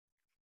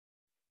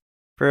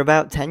For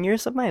about 10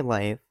 years of my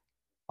life,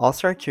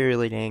 all-star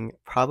cheerleading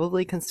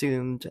probably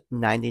consumed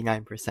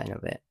 99%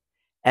 of it.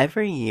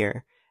 Every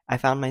year, I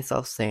found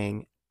myself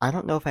saying, I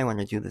don't know if I want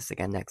to do this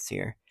again next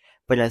year.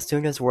 But as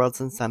soon as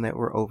Worlds and Summit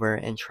were over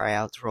and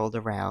tryouts rolled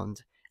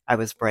around, I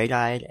was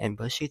bright-eyed and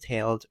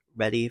bushy-tailed,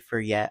 ready for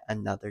yet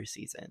another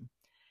season.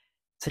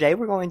 Today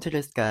we're going to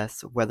discuss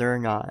whether or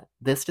not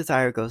this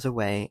desire goes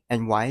away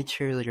and why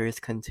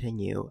cheerleaders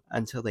continue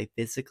until they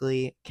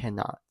physically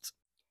cannot.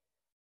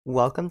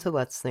 Welcome to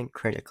Let's Think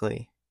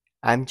Critically.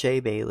 I'm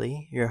Jay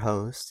Bailey, your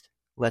host.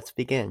 Let's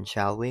begin,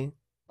 shall we?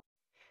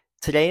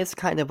 Today is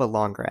kind of a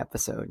longer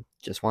episode,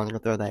 just wanted to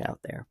throw that out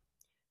there.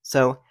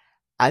 So,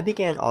 I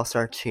began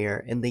All-Star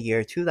Cheer in the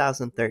year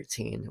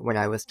 2013 when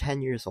I was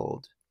 10 years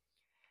old.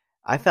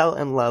 I fell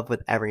in love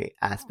with every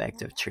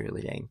aspect of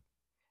cheerleading.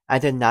 I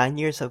did 9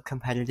 years of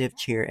competitive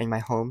cheer in my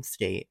home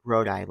state,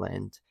 Rhode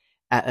Island,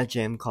 at a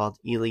gym called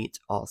Elite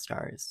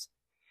All-Stars.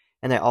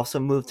 And I also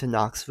moved to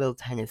Knoxville,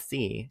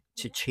 Tennessee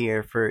to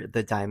cheer for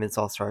the Diamonds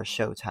All-Star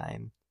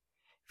Showtime,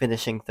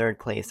 finishing third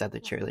place at the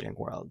Cheerleading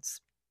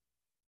Worlds.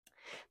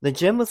 The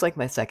gym was like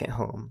my second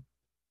home.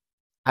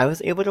 I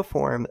was able to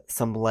form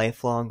some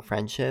lifelong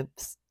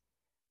friendships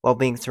while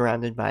being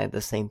surrounded by the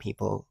same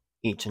people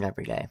each and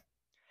every day.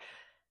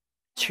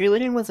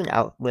 Cheerleading was an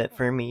outlet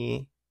for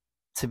me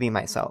to be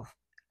myself.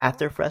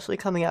 After freshly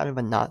coming out of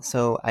a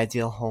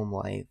not-so-ideal home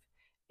life,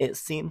 it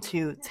seemed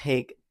to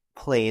take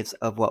place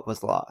of what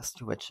was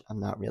lost, which I'm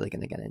not really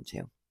going to get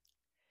into.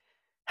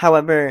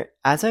 However,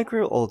 as I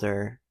grew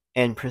older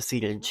and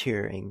proceeded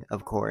cheering,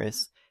 of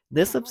course,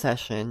 this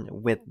obsession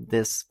with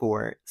this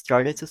sport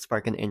started to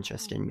spark an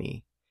interest in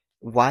me.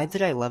 Why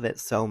did I love it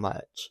so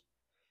much?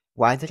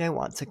 Why did I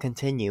want to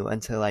continue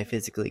until I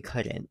physically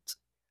couldn't?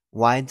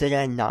 Why did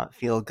I not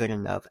feel good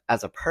enough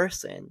as a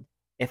person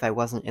if I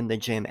wasn't in the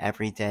gym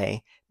every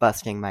day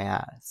busting my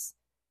ass?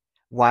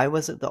 Why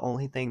was it the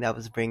only thing that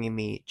was bringing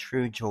me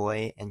true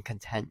joy and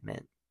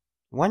contentment?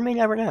 One may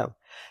never know,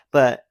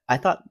 but I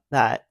thought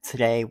that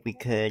today we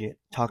could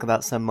talk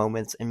about some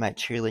moments in my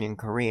cheerleading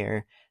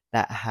career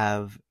that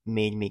have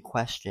made me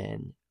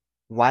question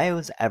why it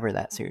was ever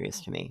that serious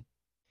to me.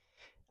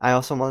 I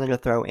also wanted to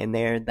throw in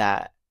there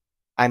that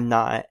I'm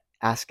not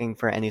asking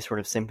for any sort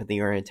of sympathy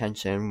or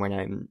attention when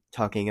I'm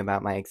talking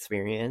about my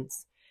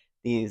experience.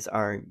 These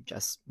are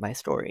just my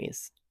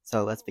stories.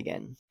 So let's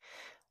begin.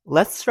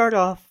 Let's start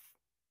off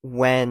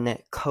when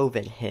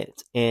COVID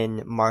hit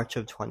in March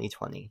of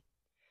 2020.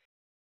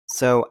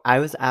 So I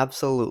was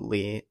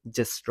absolutely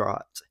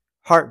distraught,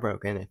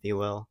 heartbroken, if you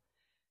will.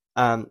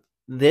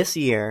 This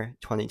year,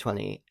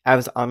 2020, I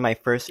was on my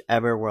first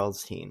ever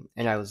Worlds team,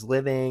 and I was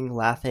living,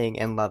 laughing,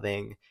 and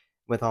loving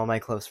with all my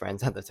close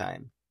friends at the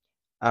time.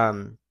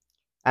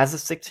 As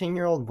a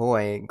 16-year-old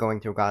boy going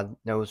through God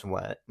knows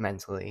what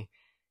mentally,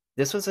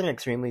 this was an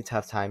extremely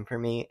tough time for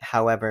me.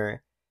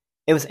 However,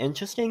 it was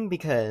interesting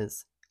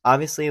because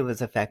obviously it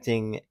was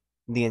affecting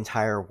the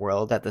entire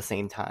world at the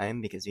same time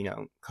because,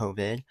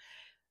 COVID.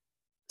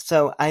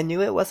 So I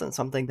knew it wasn't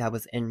something that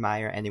was in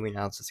my or anyone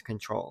else's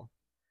control.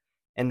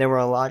 And there were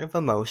a lot of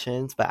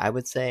emotions, but I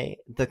would say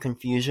the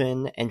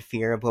confusion and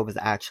fear of what was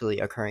actually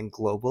occurring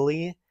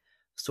globally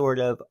sort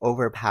of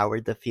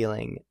overpowered the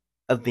feeling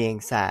of being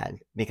sad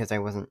because I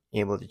wasn't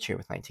able to cheer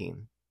with my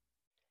team.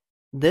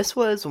 This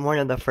was one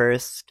of the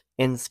first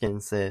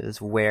instances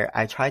where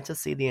I tried to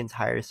see the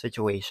entire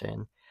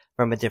situation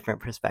from a different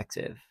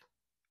perspective.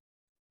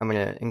 I'm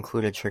going to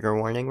include a trigger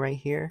warning right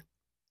here.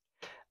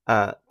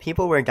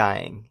 People were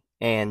dying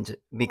and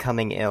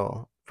becoming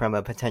ill from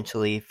a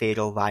potentially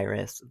fatal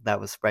virus that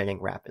was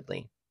spreading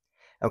rapidly.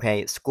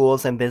 Okay,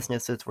 schools and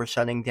businesses were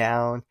shutting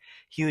down.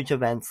 Huge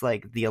events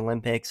like the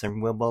Olympics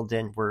and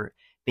Wimbledon were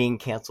being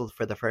canceled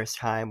for the first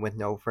time with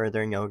no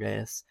further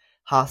notice.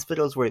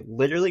 Hospitals were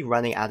literally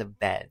running out of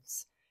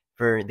beds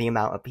for the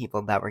amount of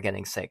people that were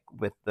getting sick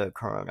with the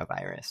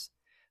coronavirus.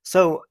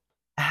 So,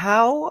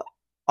 how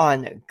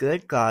on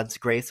good God's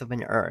grace of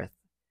an earth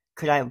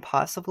could I have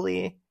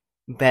possibly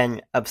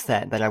been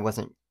upset that I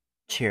wasn't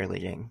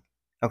cheerleading?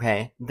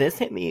 Okay, this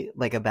hit me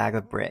like a bag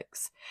of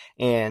bricks,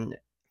 and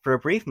for a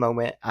brief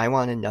moment, I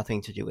wanted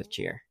nothing to do with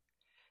cheer.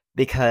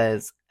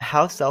 Because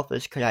how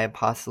selfish could I have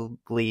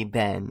possibly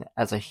been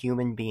as a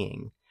human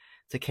being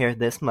to care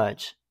this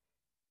much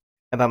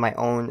about my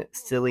own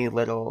silly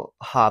little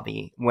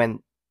hobby when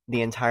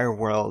the entire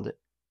world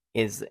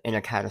is in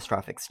a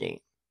catastrophic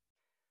state?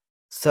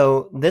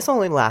 So this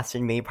only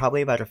lasted me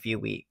probably about a few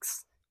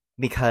weeks,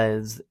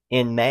 because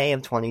in May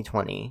of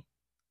 2020,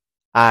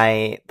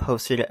 I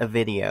posted a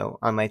video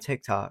on my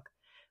TikTok,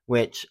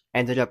 which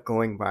ended up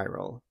going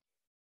viral.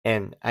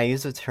 And I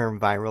use the term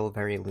viral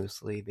very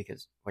loosely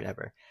because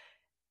whatever.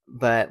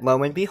 But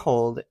lo and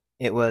behold,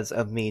 it was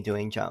of me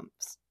doing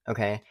jumps.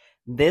 Okay?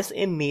 This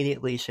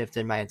immediately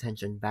shifted my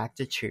attention back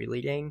to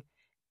cheerleading,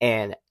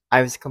 and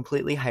I was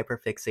completely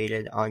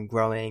hyperfixated on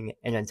growing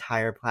an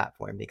entire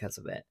platform because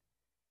of it.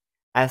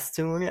 As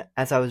soon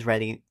as I was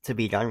ready to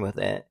be done with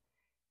it,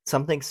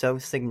 something so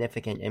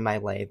significant in my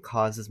life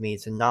causes me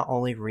to not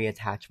only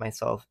reattach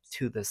myself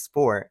to the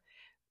sport,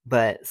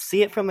 but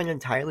see it from an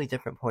entirely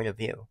different point of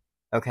view,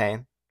 okay?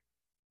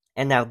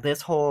 And now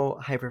this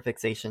whole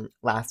hyperfixation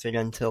lasted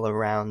until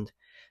around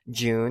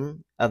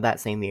June of that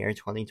same year,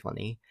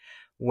 2020,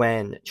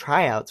 when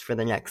tryouts for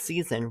the next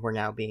season were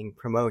now being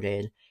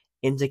promoted,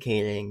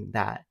 indicating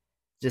that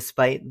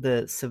despite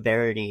the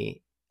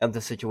severity of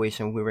the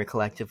situation we were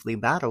collectively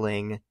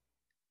battling,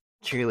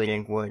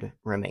 cheerleading would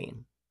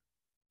remain.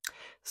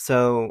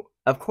 So,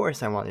 of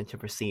course, I wanted to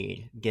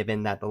proceed,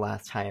 given that the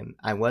last time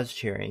I was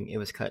cheering, it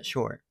was cut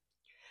short.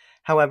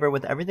 However,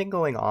 with everything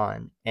going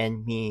on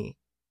and me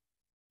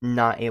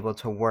not able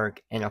to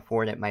work and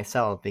afford it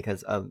myself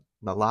because of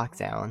the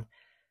lockdown,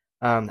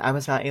 I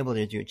was not able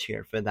to do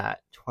cheer for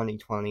that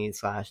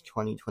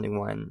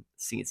 2020/2021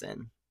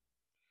 season.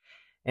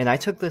 And I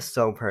took this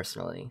so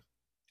personally.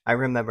 I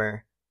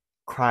remember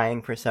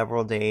crying for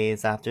several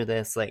days after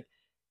this,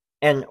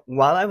 and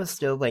while I was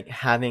still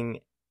having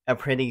a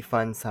pretty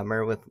fun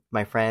summer with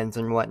my friends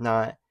and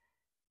whatnot,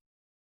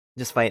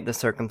 despite the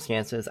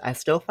circumstances, I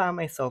still found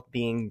myself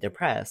being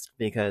depressed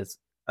because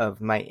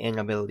of my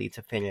inability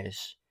to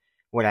finish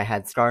what I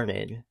had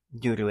started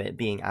due to it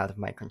being out of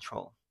my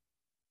control.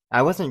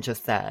 I wasn't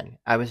just sad,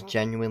 I was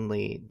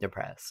genuinely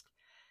depressed.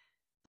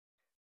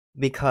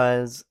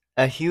 Because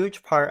a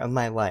huge part of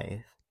my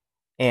life,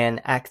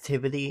 an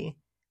activity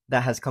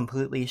that has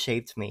completely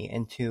shaped me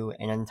into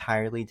an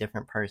entirely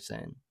different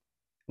person,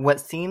 what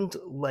seemed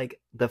like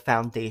the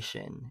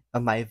foundation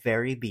of my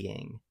very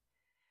being,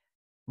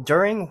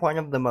 during one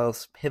of the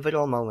most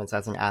pivotal moments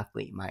as an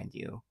athlete, mind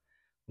you,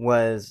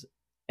 was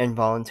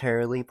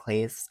involuntarily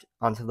placed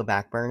onto the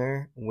back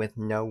burner with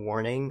no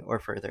warning or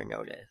further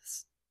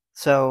notice.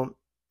 So,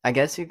 I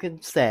guess you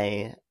could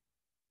say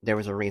there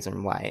was a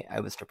reason why I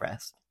was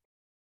depressed.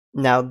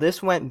 Now,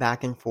 this went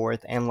back and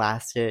forth and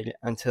lasted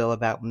until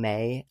about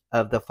May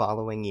of the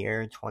following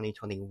year,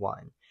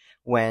 2021,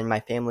 when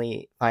my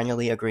family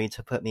finally agreed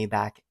to put me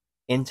back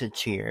into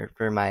cheer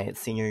for my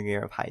senior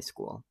year of high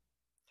school.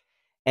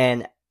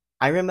 And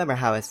I remember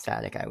how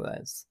ecstatic I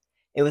was.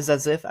 It was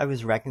as if I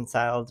was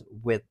reconciled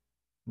with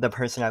the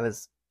person I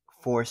was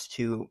forced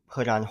to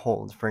put on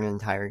hold for an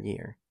entire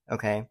year,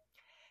 okay?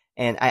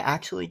 And I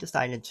actually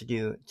decided to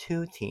do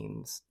two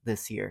teams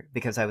this year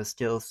because I was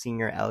still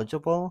senior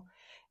eligible,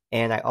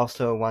 and I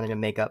also wanted to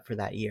make up for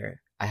that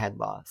year I had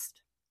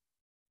lost.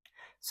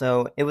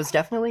 So it was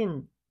definitely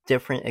a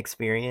different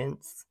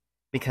experience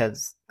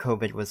because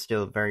COVID was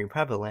still very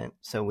prevalent,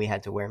 so we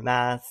had to wear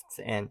masks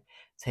and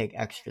take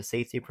extra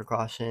safety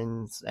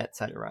precautions,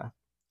 etc.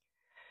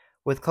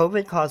 With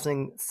COVID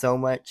causing so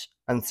much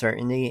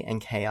uncertainty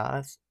and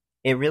chaos,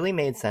 it really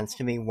made sense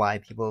to me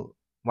why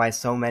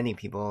so many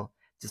people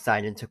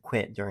decided to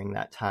quit during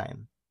that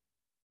time.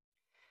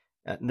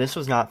 This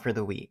was not for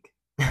the weak.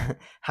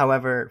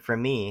 However, for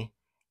me,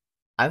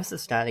 I was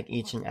ecstatic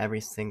each and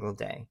every single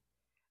day.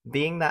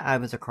 Being that I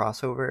was a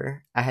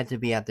crossover, I had to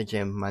be at the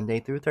gym Monday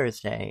through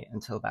Thursday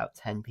until about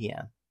 10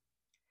 p.m.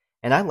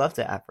 And I loved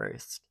it at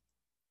first.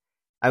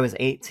 I was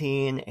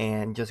 18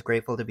 and just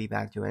grateful to be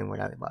back doing what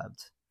I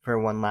loved for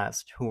one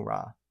last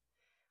hoorah.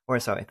 Or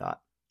so I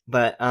thought.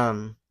 But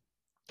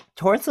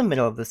towards the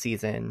middle of the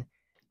season,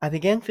 I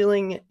began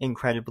feeling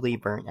incredibly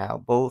burnt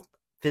out, both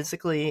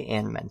physically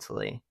and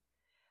mentally.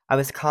 I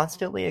was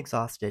constantly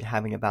exhausted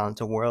having to balance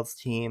a Worlds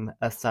team,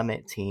 a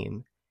Summit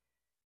team,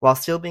 while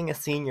still being a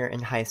senior in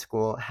high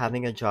school,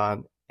 having a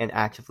job, and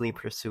actively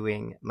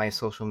pursuing my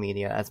social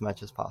media as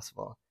much as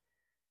possible.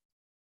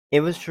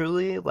 It was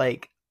truly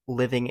like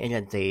living in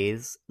a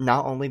daze,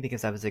 not only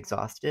because I was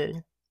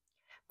exhausted,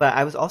 but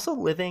I was also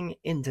living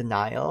in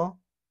denial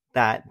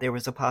that there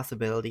was a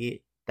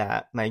possibility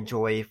that my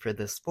joy for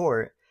the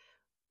sport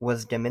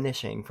was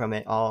diminishing from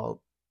it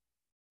all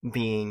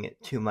being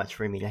too much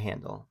for me to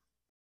handle.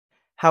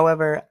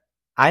 However,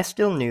 I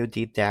still knew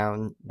deep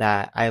down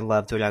that I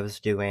loved what I was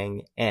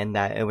doing and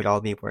that it would all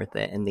be worth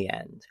it in the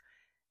end.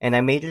 And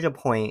I made it a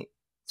point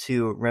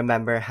to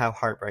remember how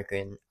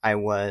heartbroken I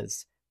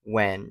was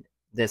when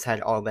this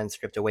had all been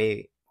stripped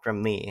away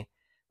from me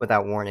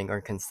without warning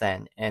or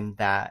consent, and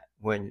that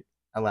would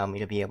allow me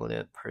to be able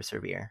to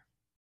persevere.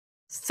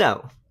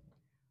 So,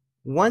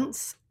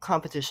 once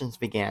competitions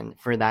began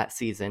for that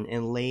season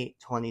in late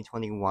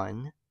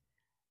 2021,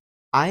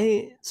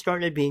 I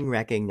started being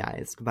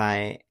recognized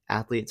by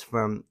athletes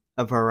from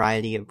a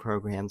variety of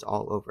programs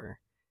all over,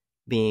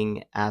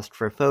 being asked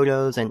for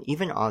photos and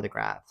even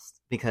autographs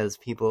because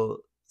people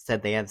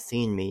said they have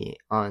seen me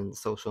on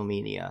social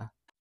media.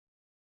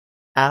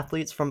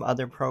 Athletes from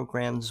other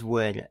programs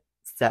would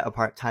set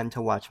apart time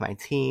to watch my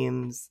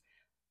teams.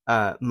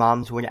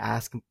 Moms would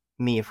ask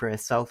me for a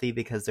selfie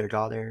because their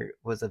daughter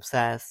was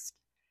obsessed.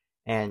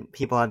 And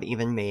people have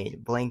even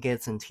made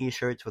blankets and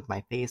t-shirts with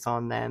my face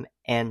on them.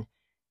 And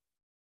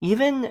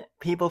even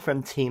people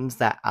from teams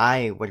that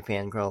I would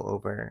fangirl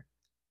over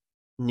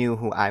knew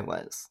who I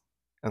was.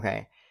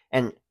 Okay?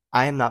 And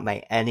I am not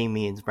by any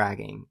means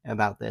bragging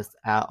about this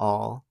at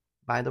all,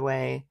 by the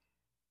way.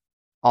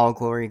 All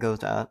glory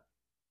goes up.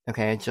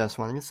 Okay, I just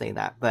wanted to say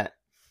that. But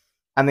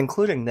I'm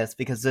including this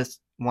because this,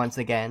 once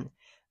again,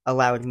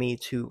 allowed me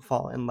to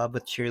fall in love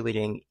with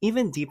cheerleading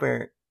even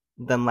deeper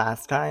than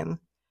last time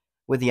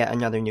with yet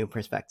another new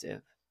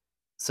perspective.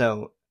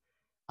 So,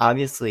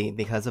 obviously,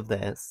 because of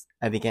this,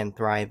 I began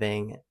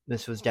thriving.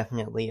 This was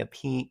definitely a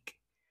peak,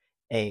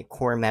 a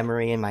core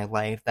memory in my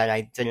life that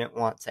I didn't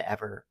want to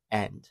ever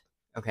end.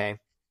 Okay.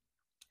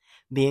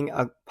 Being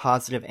a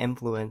positive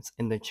influence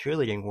in the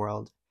cheerleading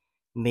world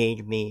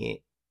made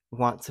me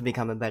want to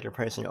become a better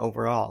person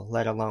overall,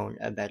 let alone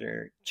a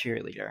better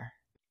cheerleader.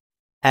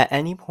 At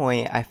any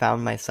point, I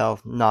found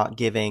myself not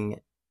giving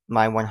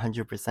my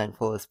 100%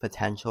 fullest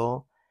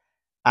potential.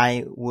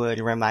 I would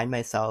remind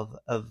myself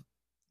of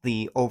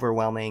the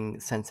overwhelming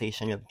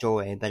sensation of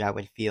joy that I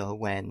would feel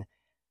when,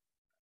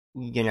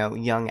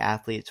 young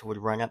athletes would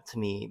run up to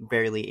me,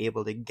 barely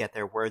able to get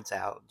their words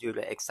out due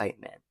to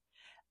excitement.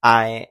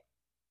 I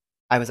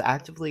I was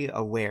actively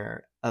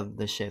aware of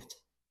the shift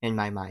in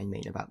my mind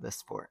made about this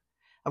sport.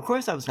 Of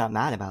course, I was not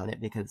mad about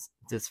it because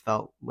this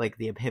felt like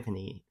the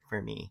epiphany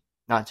for me,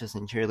 not just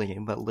in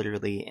cheerleading, but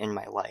literally in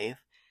my life.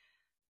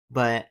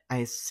 But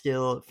I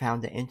still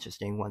found it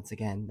interesting once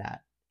again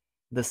that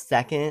the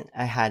second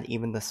I had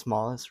even the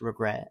smallest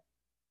regret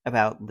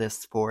about this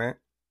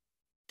sport,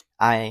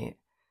 I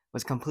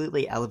was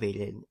completely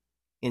elevated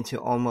into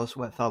almost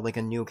what felt like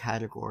a new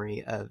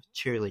category of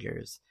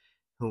cheerleaders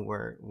who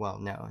were well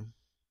known.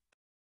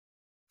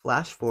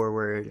 Flash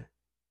forward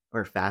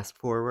or fast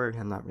forward,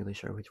 I'm not really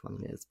sure which one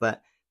it is,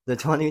 but the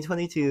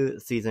 2022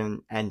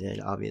 season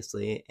ended,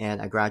 obviously,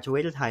 and I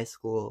graduated high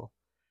school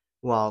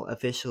while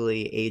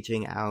officially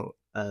aging out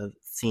of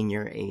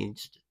senior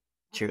aged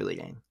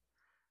cheerleading.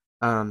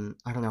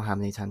 I don't know how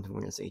many times I'm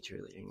going to say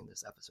cheerleading in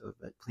this episode,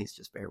 but please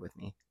just bear with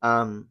me.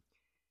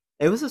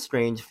 It was a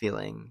strange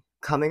feeling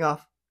coming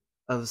off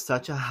of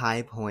such a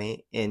high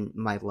point in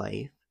my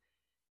life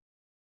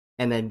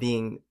and then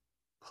being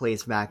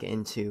placed back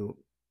into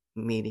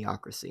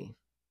mediocrity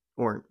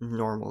or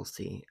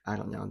normalcy. I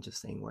don't know, I'm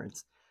just saying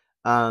words.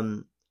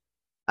 Um,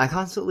 I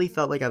constantly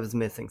felt like I was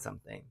missing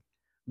something.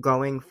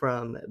 Going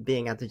from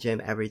being at the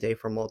gym every day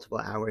for multiple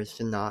hours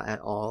to not at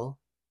all.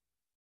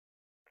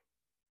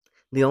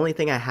 The only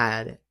thing I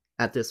had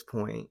at this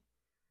point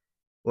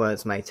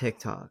was my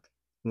TikTok,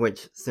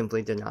 which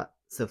simply did not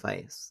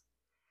suffice.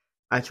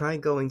 I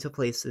tried going to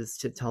places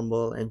to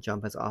tumble and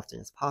jump as often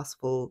as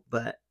possible,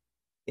 but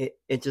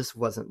it just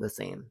wasn't the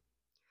same.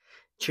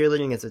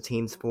 Cheerleading is a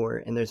team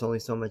sport, and there's only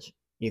so much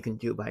you can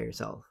do by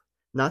yourself.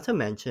 Not to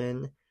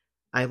mention,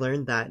 I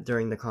learned that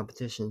during the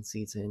competition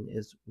season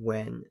is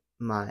when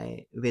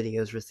my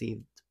videos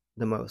received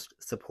the most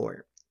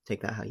support.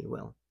 Take that how you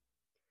will.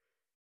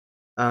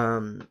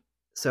 Um,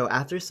 so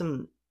after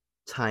some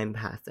time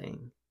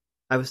passing,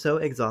 I was so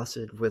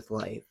exhausted with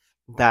life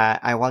that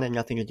I wanted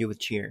nothing to do with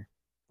cheer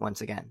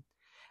once again.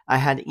 I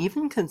had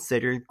even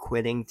considered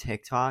quitting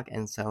TikTok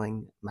and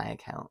selling my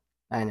account.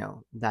 I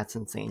know, that's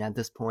insane. At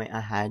this point,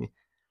 I had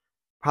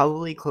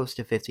probably close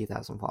to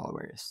 50,000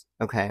 followers.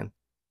 Okay.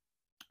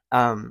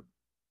 Um,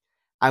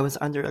 I was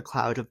under a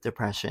cloud of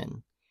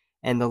depression,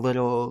 and the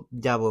little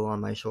devil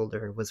on my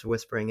shoulder was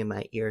whispering in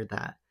my ear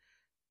that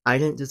I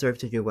didn't deserve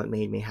to do what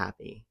made me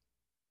happy,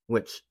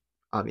 which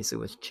obviously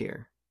was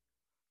cheer.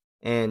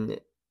 And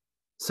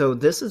so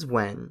this is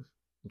when,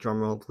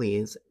 drumroll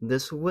please,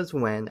 this was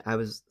when I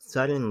was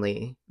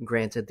suddenly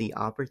granted the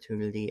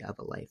opportunity of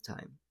a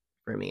lifetime,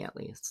 for me at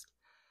least.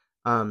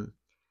 Um,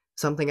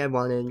 Something I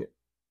wanted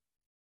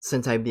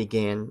since I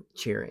began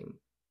cheering,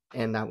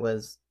 and that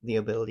was the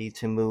ability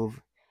to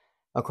move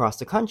across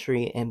the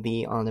country and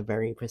be on a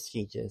very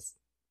prestigious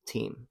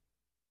team.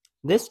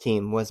 This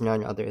team was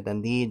none other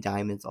than the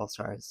Diamonds All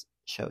Stars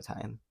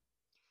Showtime.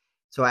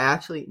 So I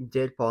actually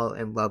did fall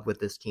in love with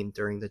this team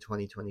during the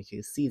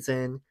 2022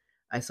 season.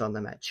 I saw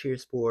them at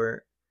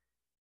Cheersport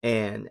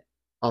and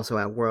also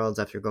at Worlds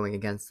after going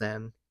against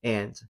them.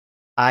 And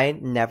I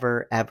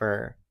never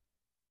ever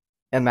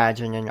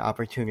imagined an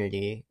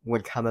opportunity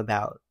would come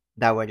about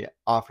that would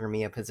offer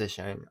me a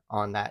position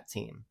on that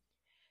team.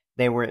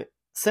 They were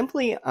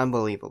simply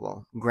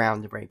unbelievable,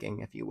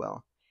 groundbreaking, if you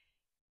will.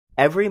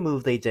 Every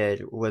move they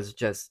did was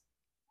just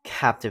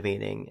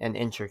captivating and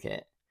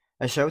intricate.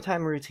 A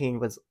Showtime routine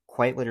was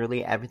quite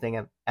literally everything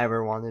I've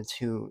ever wanted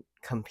to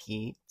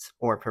compete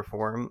or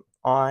perform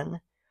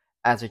on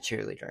as a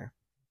cheerleader.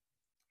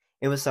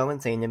 It was so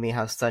insane to me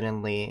how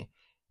suddenly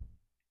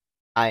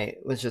I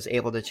was just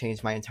able to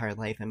change my entire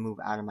life and move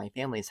out of my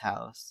family's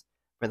house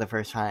for the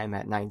first time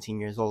at 19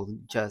 years old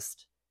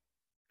just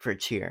for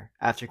cheer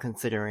after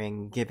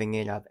considering giving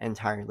it up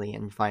entirely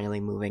and finally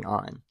moving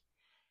on.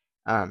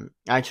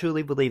 I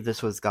truly believe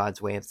this was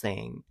God's way of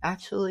saying,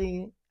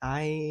 actually,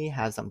 I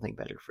have something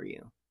better for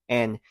you.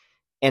 And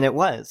it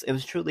was. It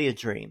was truly a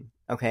dream.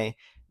 Okay.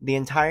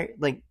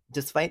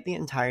 Despite the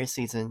entire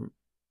season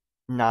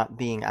not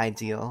being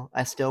ideal,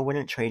 I still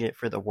wouldn't trade it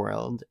for the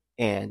world,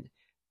 and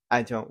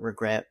I don't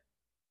regret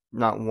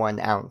not 1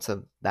 ounce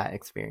of that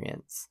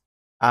experience.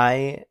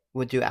 I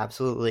would do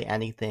absolutely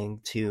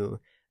anything to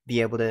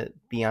be able to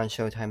be on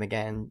Showtime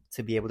again,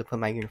 to be able to put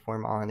my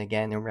uniform on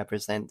again and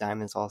represent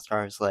Diamonds All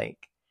Stars.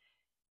 Like,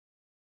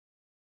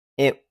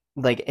 it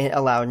like it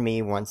allowed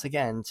me once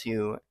again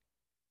to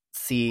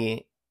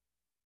see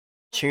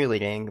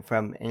cheerleading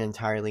from an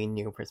entirely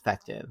new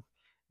perspective,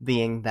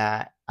 being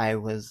that I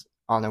was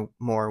on a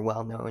more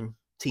well known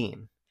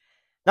team.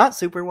 Not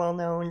super well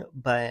known,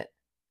 but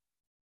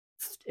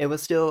it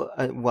was still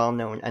a well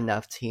known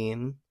enough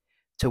team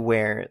to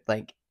where,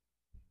 like,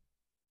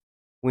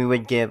 we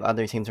would give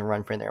other teams a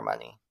run for their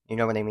money. You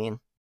know what I mean?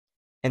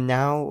 And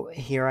now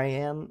here I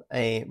am,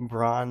 a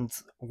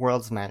bronze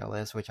world's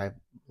medalist, which I've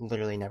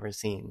literally never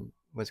seen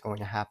was going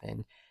to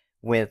happen,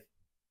 with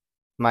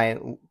my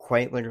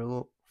quite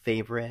literal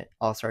favorite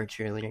all star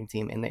cheerleading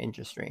team in the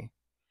industry.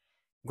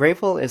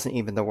 Grateful isn't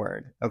even the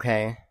word,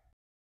 okay?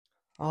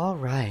 All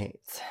right.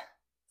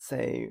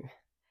 So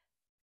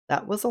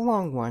that was a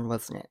long one,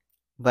 wasn't it?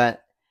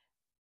 But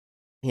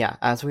yeah,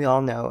 as we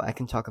all know, I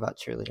can talk about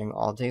cheerleading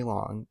all day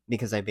long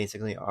because I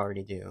basically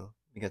already do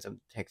because of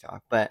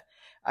TikTok. But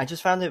I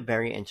just found it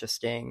very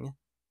interesting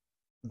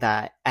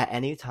that at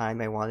any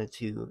time I wanted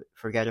to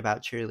forget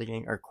about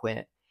cheerleading or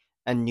quit,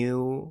 a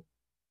new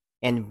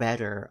and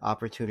better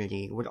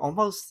opportunity would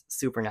almost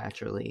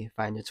supernaturally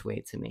find its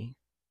way to me.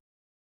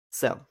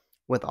 So,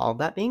 with all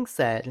that being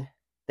said,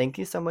 thank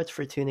you so much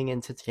for tuning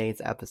into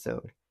today's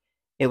episode.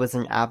 It was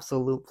an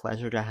absolute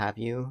pleasure to have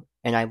you,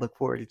 and I look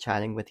forward to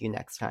chatting with you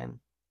next time.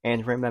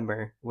 And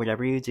remember,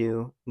 whatever you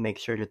do, make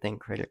sure to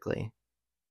think critically.